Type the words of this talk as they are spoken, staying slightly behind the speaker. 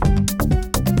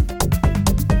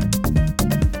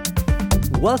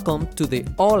Welcome to the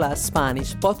HOLA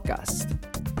Spanish podcast.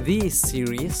 This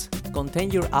series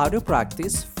contains your audio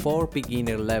practice for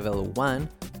beginner level 1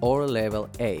 or level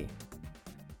A.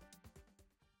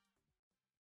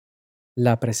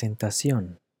 La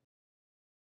presentación.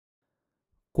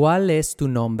 ¿Cuál es tu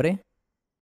nombre?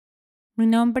 Mi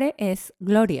nombre es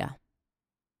Gloria.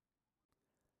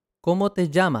 ¿Cómo te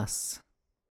llamas?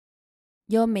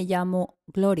 Yo me llamo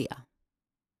Gloria.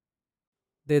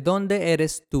 ¿De dónde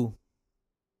eres tú?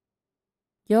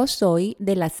 Yo soy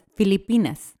de las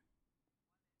Filipinas.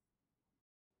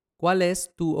 ¿Cuál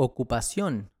es tu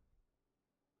ocupación?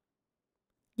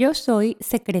 Yo soy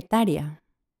secretaria.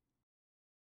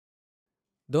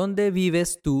 ¿Dónde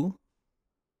vives tú?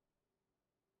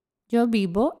 Yo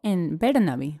vivo en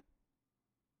Burnaby.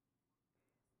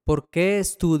 ¿Por qué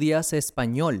estudias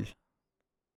español?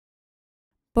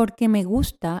 Porque me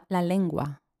gusta la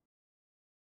lengua.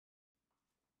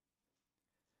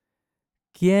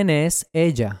 ¿Quién es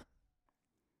ella?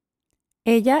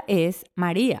 Ella es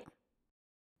María.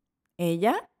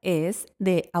 Ella es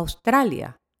de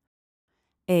Australia.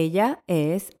 Ella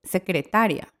es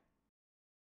secretaria.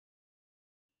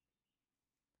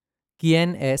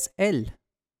 ¿Quién es él?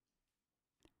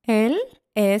 Él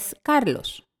es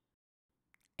Carlos.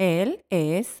 Él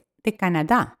es de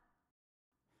Canadá.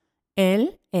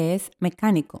 Él es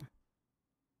mecánico.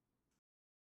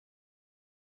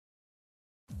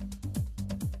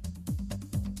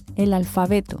 El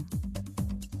alfabeto.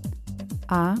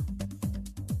 A,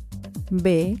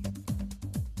 B,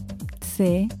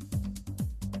 C,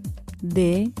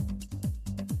 D,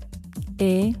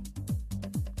 E,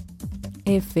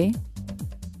 F,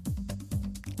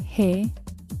 G,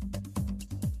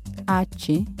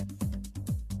 H,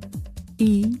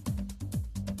 I,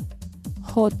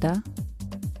 J,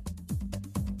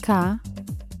 K,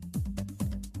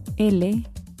 L,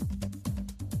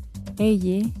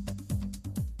 L,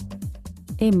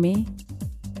 M,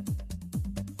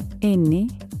 N,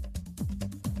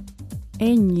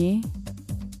 Ñ,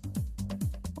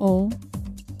 O,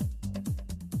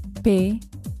 P,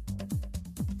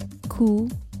 Q,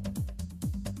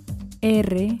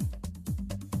 R,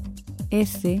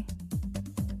 S,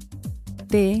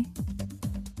 T,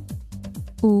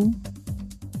 U,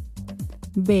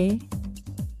 V,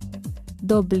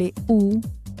 W,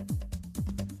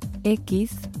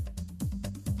 X,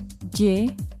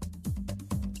 Y,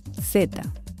 Z.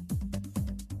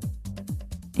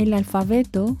 El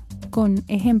alfabeto con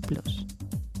ejemplos.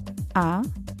 A,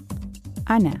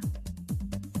 Ana.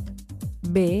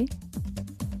 B,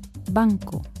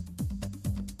 banco.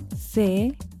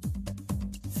 C,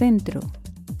 centro.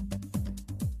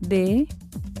 D,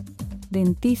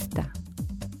 dentista.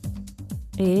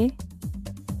 E,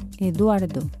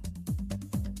 Eduardo.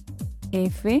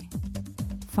 F,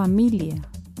 familia.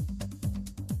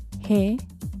 G,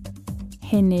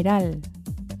 general.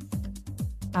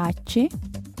 H,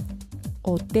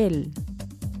 hotel.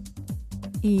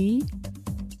 I,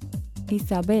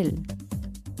 Isabel.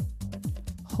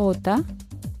 J,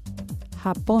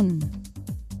 Japón.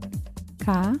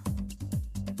 K,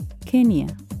 Kenia.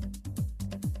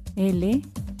 L,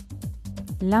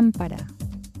 lámpara.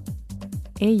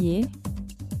 L,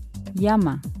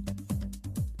 llama.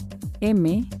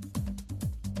 M,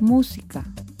 música.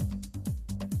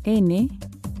 N,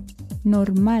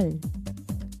 normal.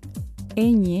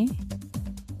 Ñ,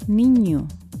 niño.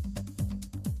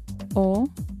 O,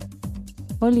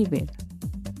 Oliver.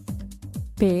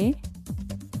 P,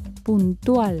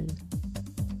 puntual.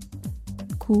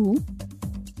 Q,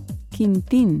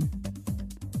 Quintín.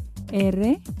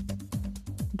 R,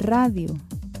 radio.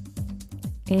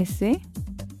 S,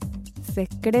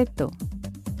 secreto.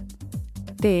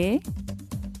 T,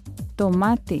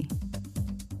 tomate.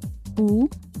 U,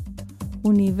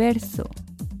 universo.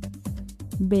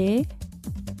 B,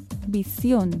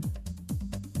 visión.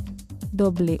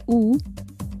 W,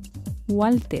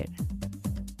 Walter.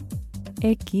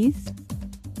 X,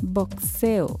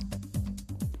 boxeo.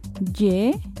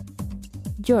 Y,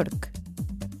 York.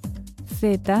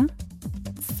 Z,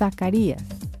 Zacarías.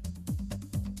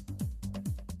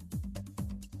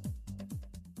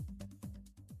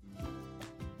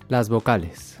 Las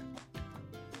vocales.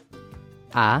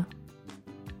 A,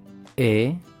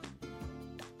 E,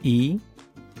 I,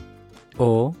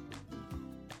 O,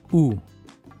 U.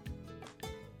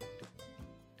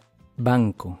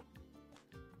 Banco.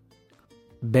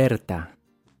 Berta.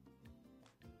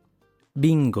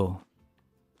 Bingo.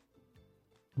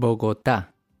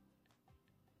 Bogotá.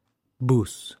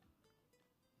 Bus.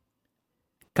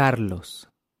 Carlos.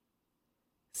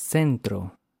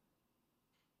 Centro.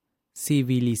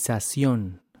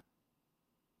 Civilización.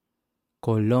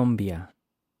 Colombia.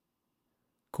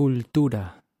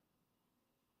 cultura,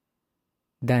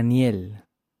 Daniel,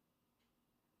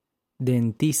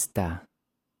 dentista,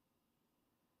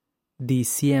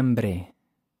 diciembre,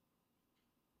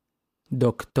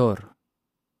 doctor,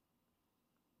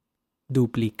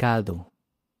 duplicado,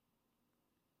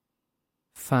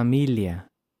 familia,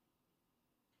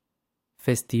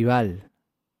 festival,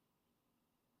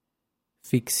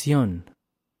 ficción,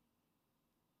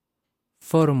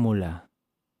 fórmula,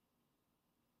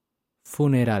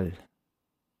 funeral,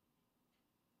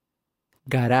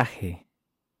 garaje,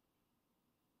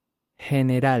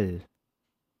 general,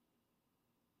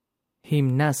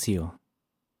 gimnasio,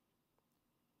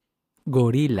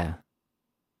 gorila,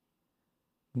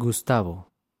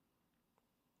 Gustavo,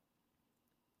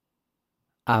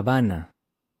 Habana,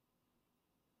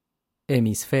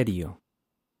 hemisferio,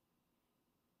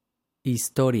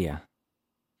 historia,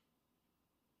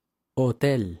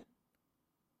 hotel,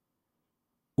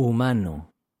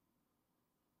 humano,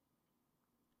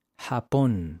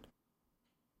 Japón,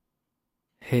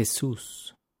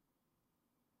 Jesús,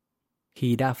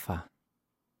 jirafa,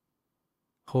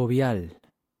 jovial,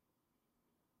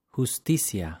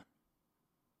 justicia,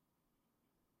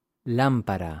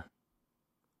 lámpara,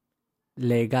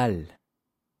 legal,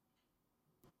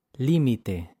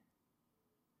 límite,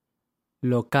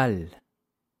 local,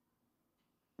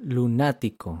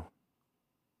 lunático,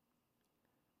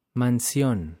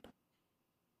 mansión,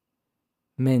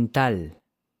 mental,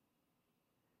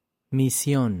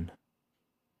 misión,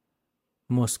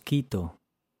 mosquito,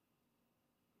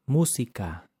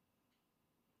 música,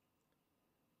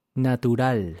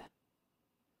 natural,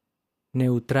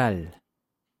 neutral,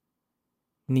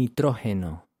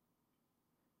 nitrógeno,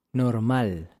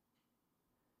 normal,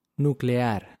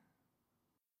 nuclear,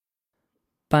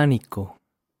 pánico,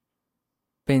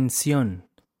 pensión,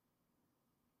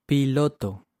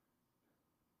 piloto,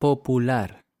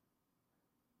 popular,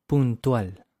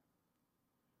 puntual,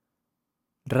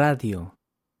 radio,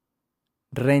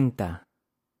 renta,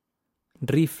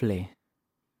 rifle,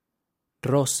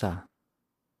 rosa,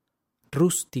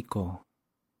 rústico,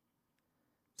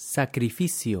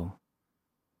 sacrificio,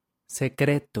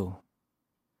 secreto,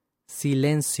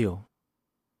 silencio,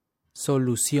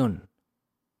 solución,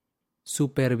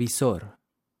 supervisor,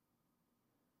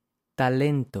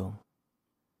 talento,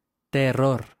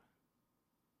 terror,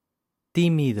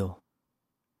 tímido,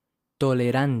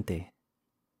 tolerante,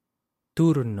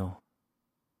 turno,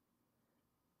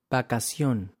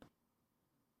 vacación,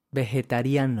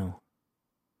 vegetariano,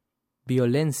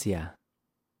 violencia,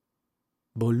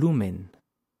 volumen,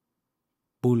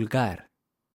 vulgar.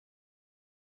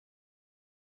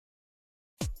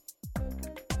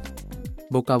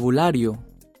 Vocabulario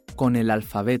con el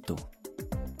alfabeto.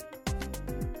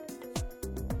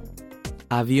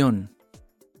 Avión,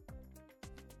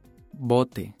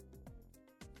 bote,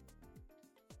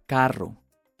 carro,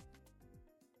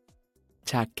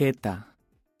 chaqueta,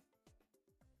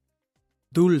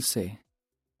 dulce,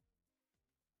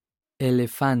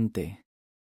 elefante,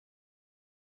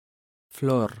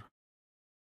 flor,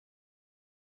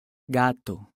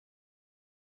 gato,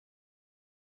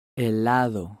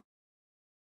 helado,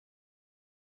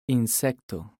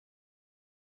 insecto,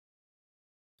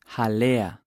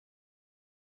 jalea,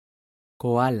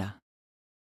 koala,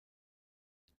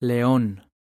 león,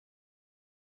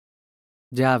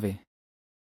 llave,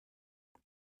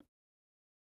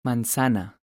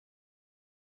 manzana,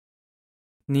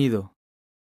 nido,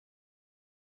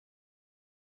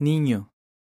 niño,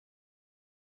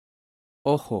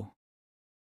 ojo,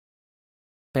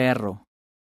 perro,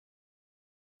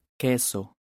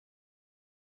 queso,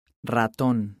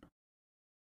 ratón,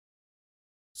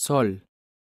 sol,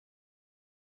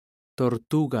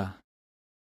 tortuga,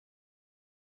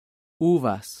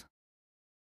 uvas,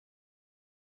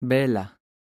 vela,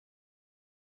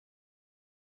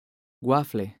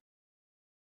 waffle,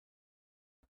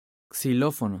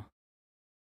 xilófono,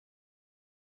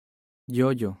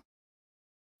 yoyo,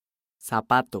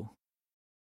 zapato.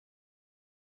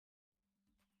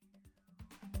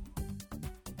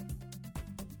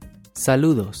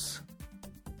 Saludos.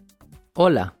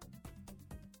 Hola.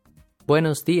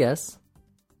 Buenos días.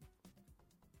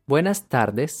 Buenas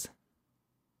tardes.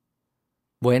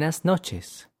 Buenas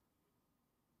noches.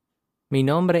 Mi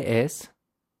nombre es.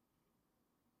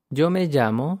 Yo me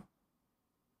llamo.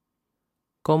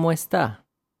 ¿Cómo está?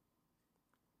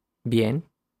 Bien.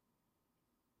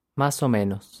 Más o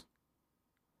menos.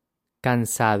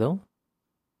 Cansado.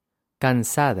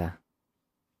 Cansada.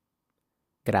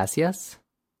 Gracias.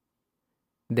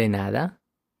 De nada.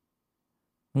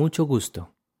 Mucho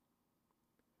gusto.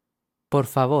 Por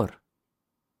favor.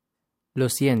 Lo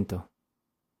siento.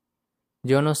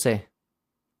 Yo no sé.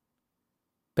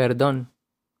 Perdón.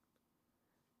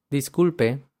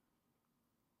 Disculpe.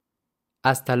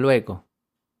 Hasta luego.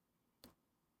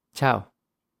 Chao.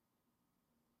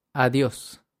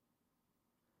 Adiós.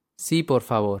 Sí, por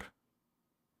favor.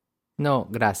 No,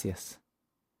 gracias.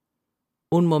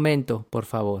 Un momento, por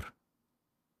favor.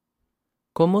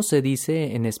 ¿Cómo se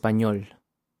dice en español?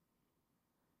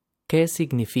 ¿Qué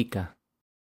significa?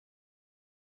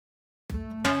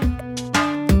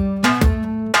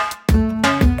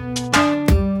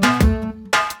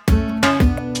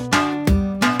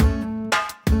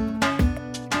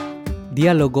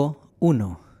 Diálogo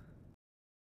 1.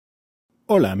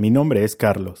 Hola, mi nombre es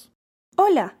Carlos.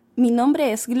 Hola, mi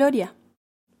nombre es Gloria.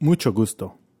 Mucho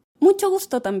gusto. Mucho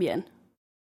gusto también.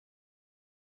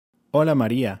 Hola,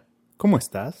 María. ¿Cómo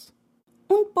estás?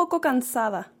 Un poco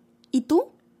cansada. ¿Y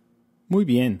tú? Muy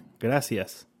bien,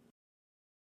 gracias.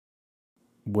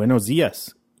 Buenos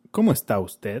días. ¿Cómo está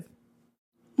usted?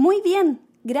 Muy bien,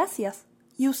 gracias.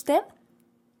 ¿Y usted?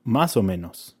 Más o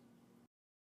menos.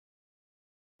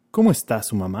 ¿Cómo está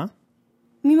su mamá?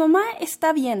 Mi mamá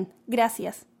está bien,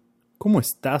 gracias. ¿Cómo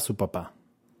está su papá?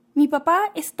 Mi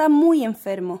papá está muy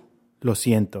enfermo. Lo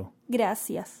siento.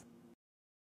 Gracias.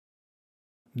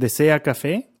 ¿Desea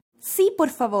café? Sí, por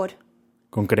favor.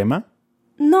 ¿Con crema?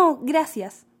 No,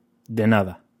 gracias. De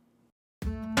nada.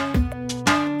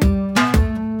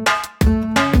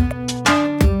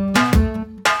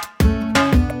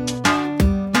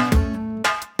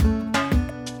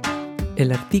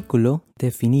 El artículo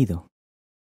definido.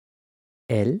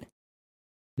 El,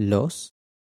 los,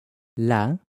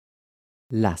 la,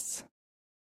 las.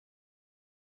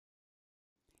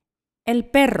 El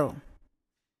perro.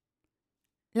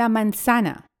 La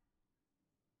manzana.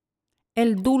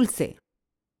 El dulce.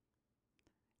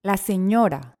 La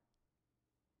señora.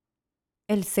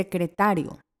 El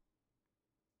secretario.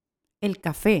 El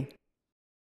café.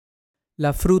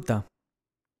 La fruta.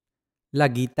 La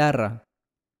guitarra.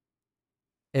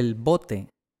 El bote.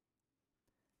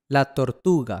 La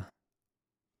tortuga.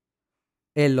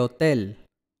 El hotel.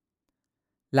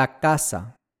 La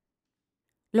casa.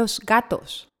 Los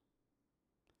gatos.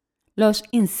 Los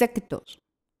insectos.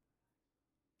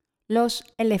 Los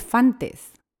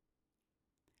elefantes.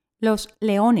 Los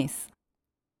leones.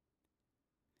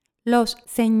 Los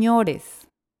señores.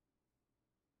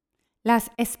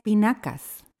 Las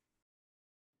espinacas.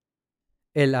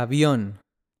 El avión.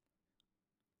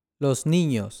 Los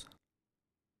niños.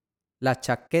 La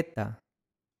chaqueta.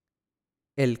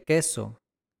 El queso.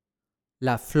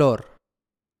 La flor.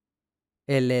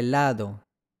 El helado.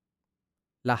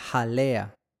 La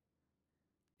jalea.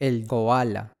 El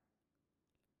koala.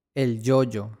 El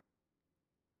yoyo.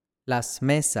 Las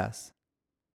mesas.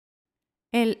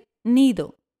 El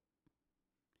nido.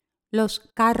 Los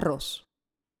carros.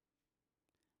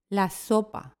 La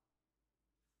sopa.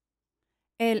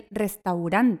 El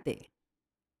restaurante.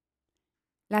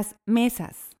 Las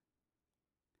mesas.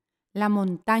 La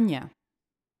montaña.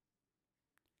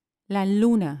 La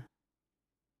luna.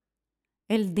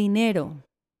 El dinero.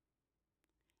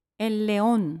 El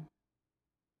león.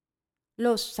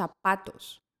 Los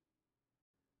zapatos.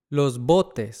 Los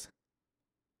botes.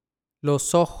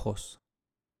 Los ojos.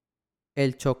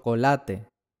 El chocolate.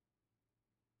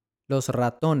 Los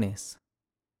ratones.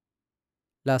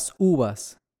 Las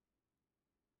uvas.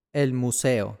 El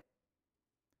museo.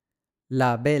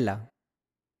 La vela.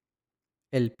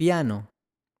 El piano.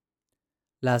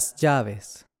 Las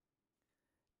llaves.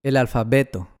 El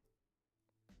alfabeto.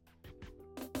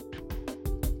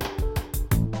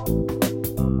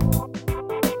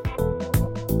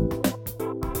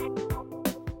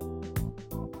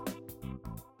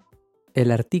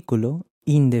 El artículo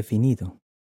indefinido.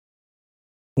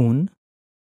 Un,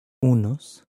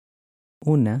 unos,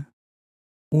 una,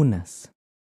 unas.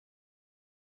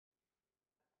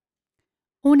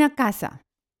 Una casa.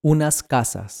 Unas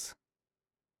casas.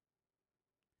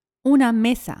 Una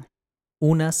mesa.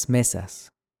 Unas mesas.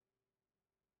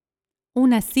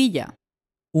 Una silla.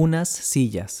 Unas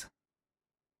sillas.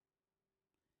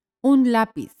 Un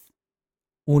lápiz.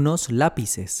 Unos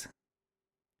lápices.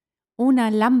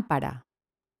 Una lámpara.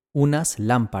 Unas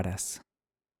lámparas.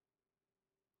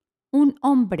 Un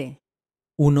hombre.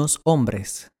 Unos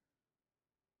hombres.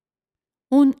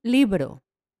 Un libro.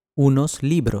 Unos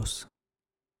libros.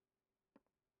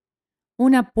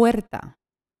 Una puerta.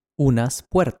 Unas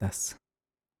puertas.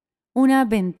 Una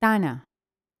ventana.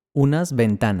 Unas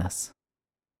ventanas.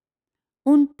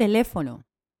 Un teléfono.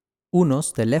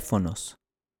 Unos teléfonos.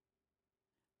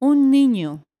 Un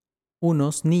niño.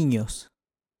 Unos niños.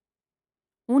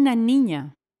 Una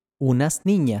niña. Unas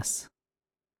niñas.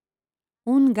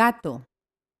 Un gato.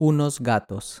 Unos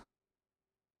gatos.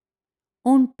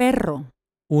 Un perro.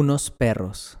 Unos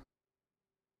perros.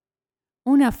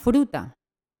 Una fruta.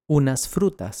 Unas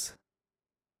frutas.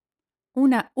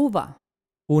 Una uva.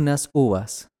 Unas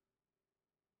uvas.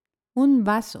 Un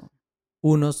vaso.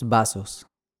 Unos vasos.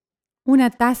 Una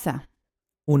taza.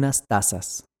 Unas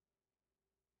tazas.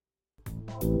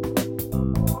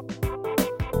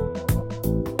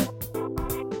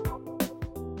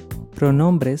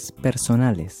 Pronombres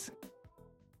personales.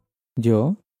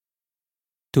 Yo,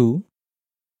 tú,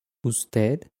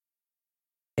 usted,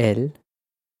 él,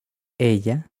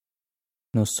 ella,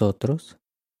 nosotros,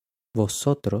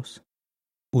 vosotros,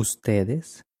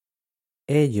 ustedes,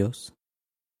 ellos,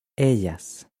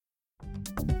 ellas.